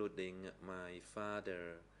 including my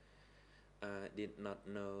father. I did not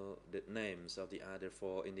know the names of the other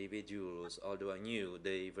 4 individuals, although I knew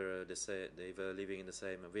they were living in the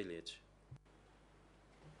same village.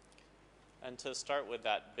 And to start with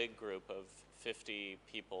that big group of 50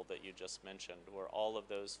 people that you just mentioned, were all of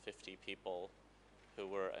those 50 people who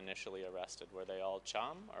were initially arrested, were they all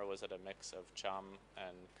Cham, or was it a mix of Cham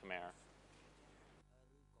and Khmer?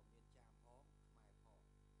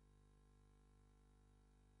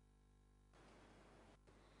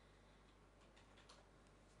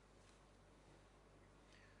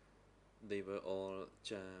 They were all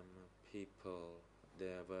Cham people.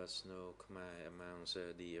 There was no Khmer amongst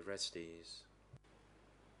the arrestees.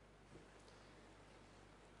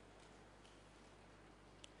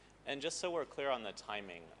 And just so we're clear on the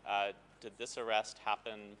timing, did this arrest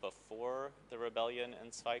happen before the rebellion in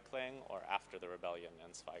Svai Klieng or after the rebellion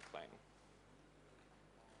in Svai Klieng?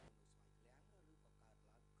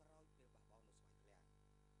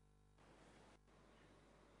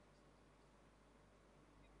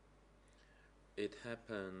 It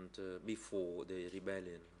happened before the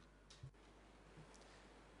rebellion.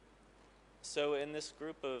 So in this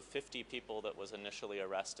group of 50 people that was initially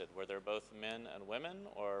arrested, were there both men and women,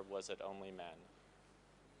 or was it only men?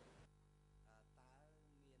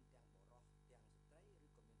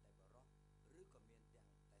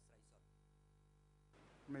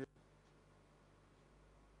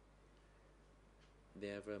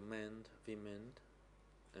 There were men, women,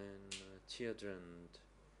 and children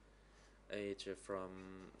aged from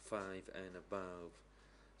 5 and above.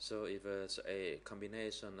 So it was a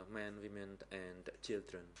combination of men, women, and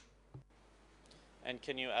children. And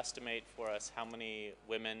can you estimate for us how many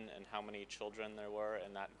women and how many children there were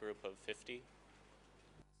in that group of 50?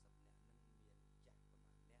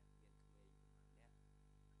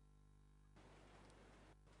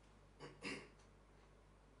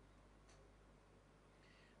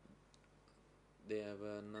 There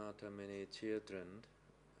were not many children,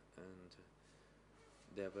 and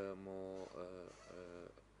there were more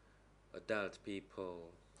adult people.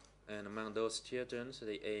 And among those children,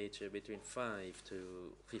 they age between 5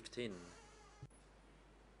 to 15.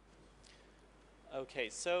 Okay,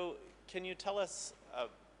 so can you tell us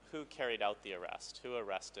who carried out the arrest? Who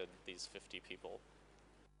arrested these 50 people?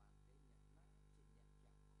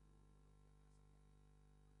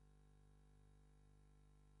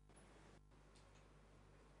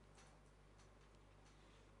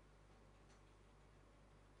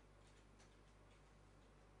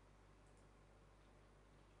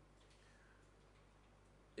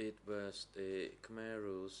 It was the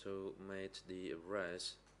Khmerus who made the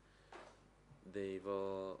arrest. They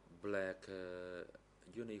wore black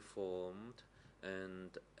uniformed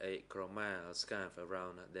and a chromal scarf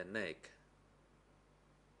around their neck.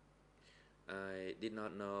 I did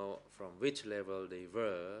not know from which level they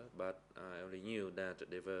were, but I only knew that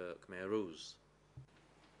they were Khmerus.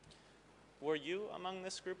 Were you among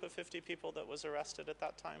this group of 50 people that was arrested at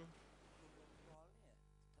that time?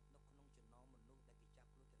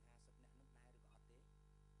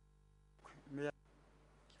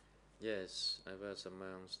 Yes, I was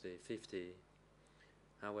amongst the 50.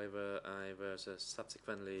 However, I was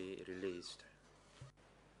subsequently released.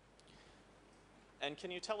 And can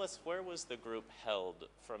you tell us where was the group held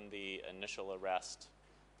from the initial arrest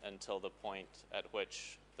until the point at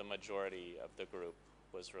which the majority of the group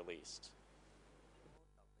was released?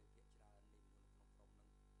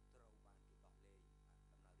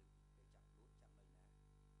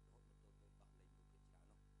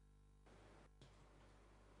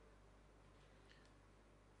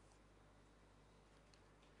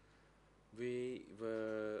 We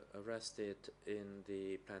were arrested in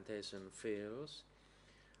the plantation fields.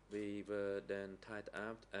 We were then tied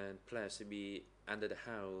up and placed to be under the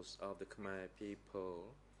house of the Khmer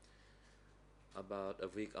people. About a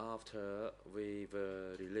week after, we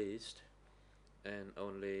were released, and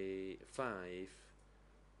only 5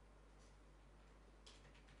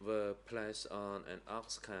 were placed on an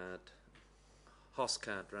horse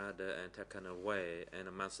cart rather, and taken away, and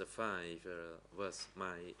amongst the 5 was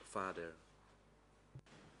my father.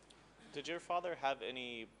 Did your father have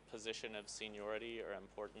any position of seniority or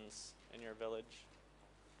importance in your village?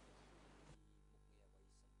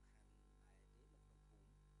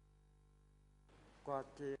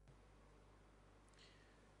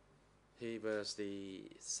 He was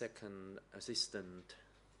the second assistant.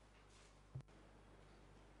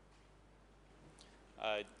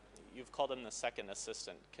 You've called him the second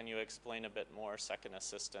assistant. Can you explain a bit more, second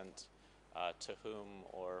assistant, to whom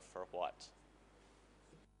or for what?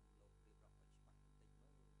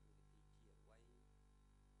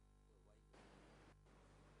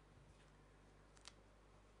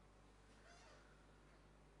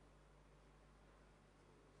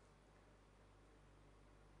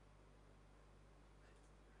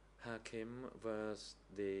 Hakim was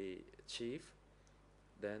the chief.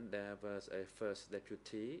 Then there was a first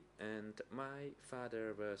deputy, and my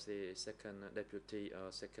father was the second deputy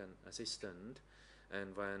or second assistant.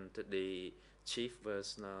 And when the chief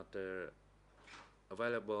was not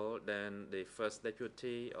available, then the first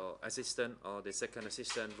deputy or assistant or the second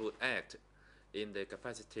assistant would act in the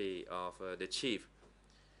capacity of the chief.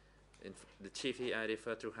 The chief here I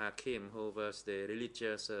refer to Hakim, who was the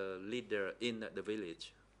religious leader in the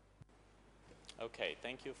village. Okay,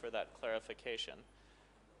 thank you for that clarification.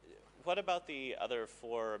 What about the other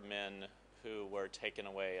 4 men who were taken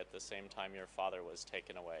away at the same time your father was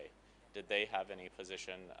taken away? Did they have any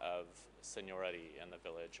position of seniority in the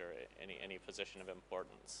village or any position of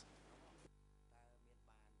importance?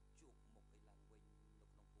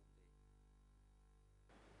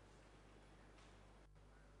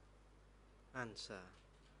 Answer.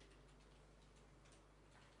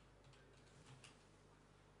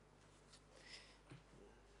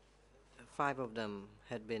 Five of them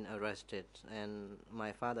had been arrested, and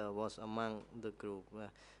my father was among the group.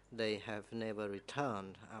 They have never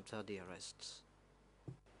returned after the arrests.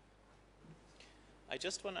 I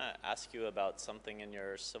just want to ask you about something in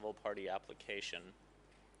your civil party application.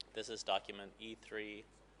 This is document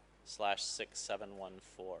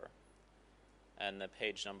E3/6714, and the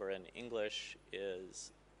page number in English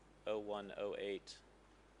is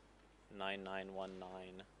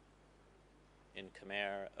 0108-9919. In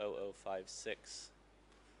Khmer,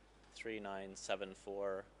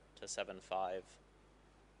 0056-3974-75,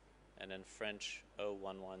 and in French,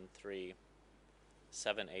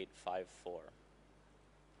 0113-7854.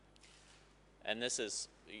 And this is,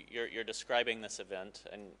 you're describing this event,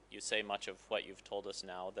 and you say much of what you've told us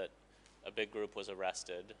now, that a big group was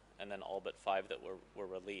arrested, and then all but 5 that were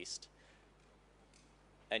released.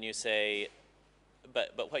 And you say,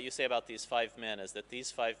 but what you say about these 5 men is that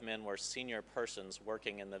these 5 men were senior persons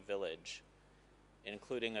working in the village,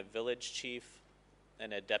 including a village chief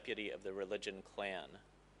and a deputy of the religion clan.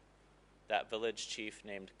 that village chief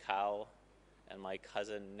named Kao, and my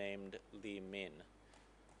cousin named Li Min.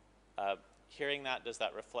 Hearing that, does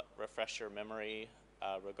that refresh your memory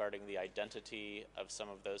regarding the identity of some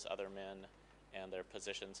of those other men and their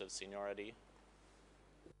positions of seniority?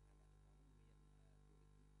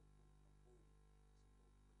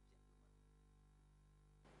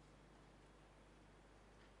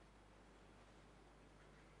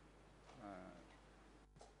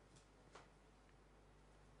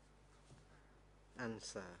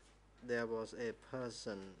 Answer. There was a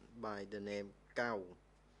person by the name Gao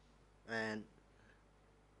and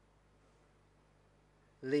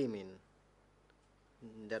Limin.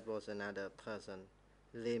 That was another person,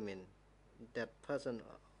 Limin. That person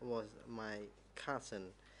was my cousin.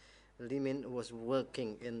 Limin was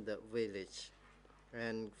working in the village,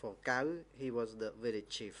 and for Gao, he was the village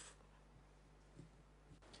chief.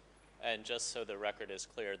 And just so the record is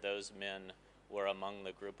clear, those men were among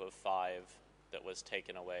the group of 5 that was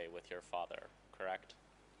taken away with your father, correct?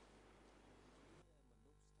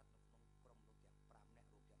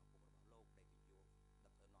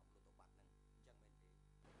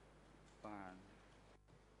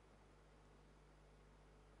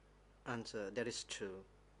 Answer. That is true.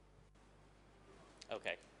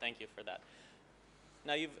 Okay, thank you for that.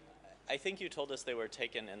 Now I think you told us they were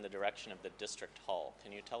taken in the direction of the district hall.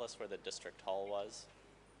 Can you tell us where the district hall was?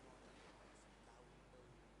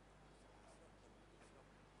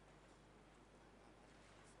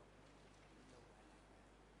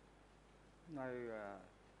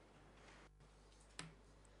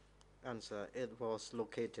 Answer. It was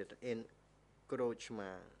located in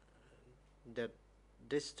Krochma. That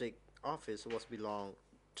district office was belonged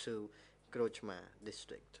to Krochma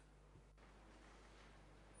district.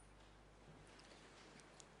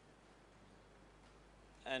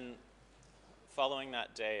 And following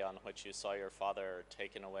that day on which you saw your father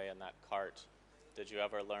taken away in that cart, did you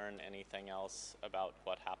ever learn anything else about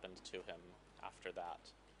what happened to him after that?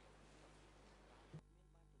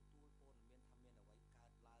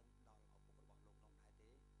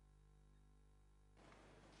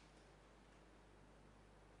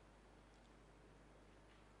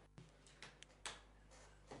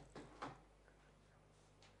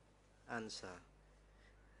 Answer.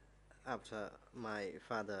 After my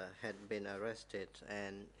father had been arrested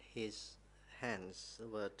and his hands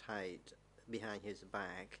were tied behind his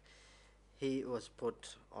back, he was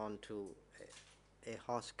put onto a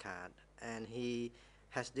horse cart and he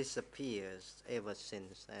has disappeared ever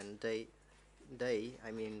since, and the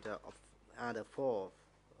other 4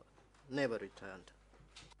 never returned.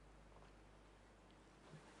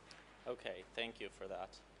 Okay, thank you for that.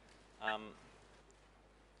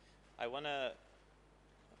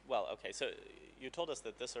 So you told us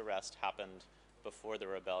that this arrest happened before the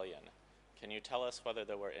rebellion. Can you tell us whether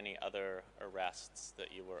there were any other arrests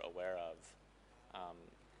that you were aware of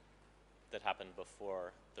that happened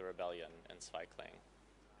before the rebellion in Svay Kling?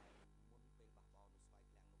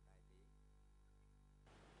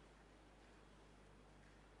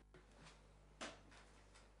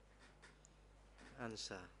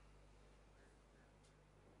 Answer.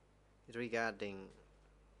 Regarding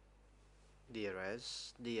the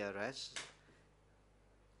arrest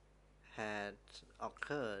had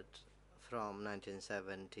occurred from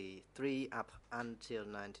 1973 up until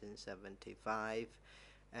 1975,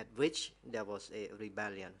 at which there was a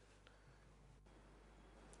rebellion.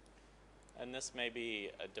 And this may be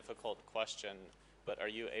a difficult question, but are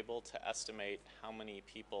you able to estimate how many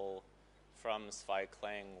people from Svay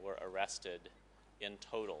Kling were arrested in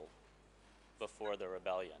total before the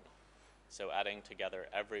rebellion? So adding together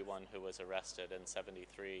everyone who was arrested in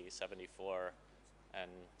 73, 74, and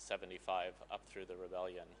 75 up through the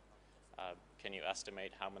rebellion, can you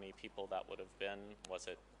estimate how many people that would have been? Was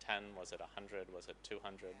it 10? Was it 100? Was it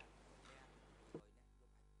 200?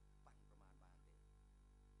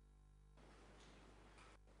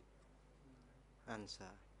 Answer.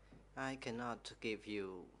 I cannot give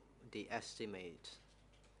you the estimate.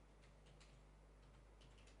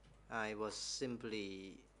 I was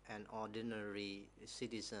simply an ordinary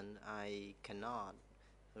citizen. I cannot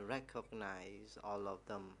recognize all of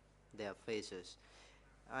them, their faces.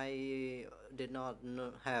 I did not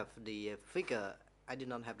have the figure. I did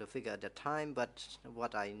not have the figure at the time, but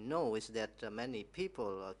what I know is that many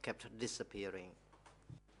people kept disappearing.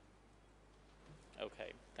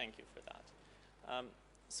 Okay, thank you for that.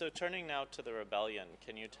 So turning now to the rebellion,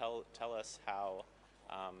 can you tell us how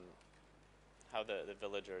the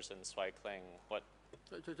villagers in Svay Kling, what...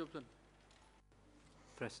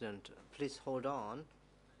 President, please hold on.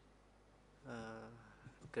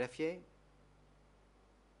 Greffier,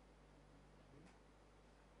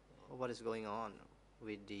 what is going on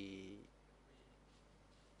with the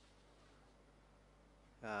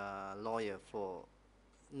lawyer for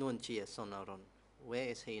Nuon Chia Sonaron? Where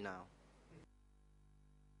is he now?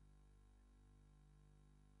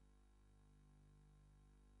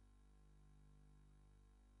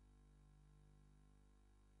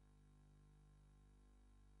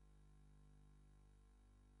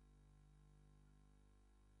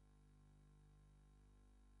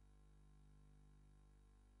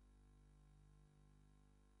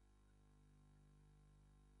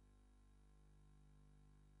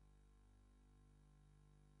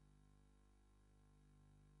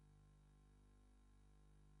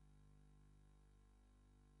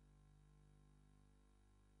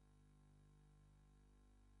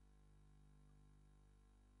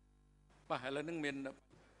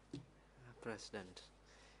 President,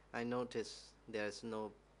 I notice there's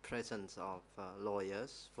no presence of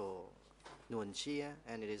lawyers for Nuon Chia,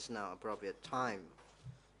 and it is now appropriate time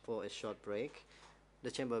for a short break.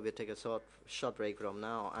 The chamber will take a short break from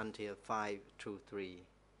now until 5 to 3.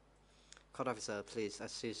 Court officer, please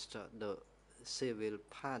assist the civil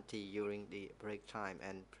party during the break time,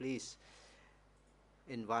 and please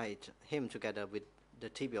invite him together with the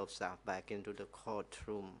TBO staff back into the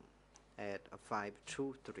courtroom at 5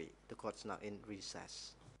 to 3. The court is now in recess.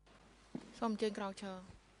 សូមអញ្ជើញក្រោកឈរ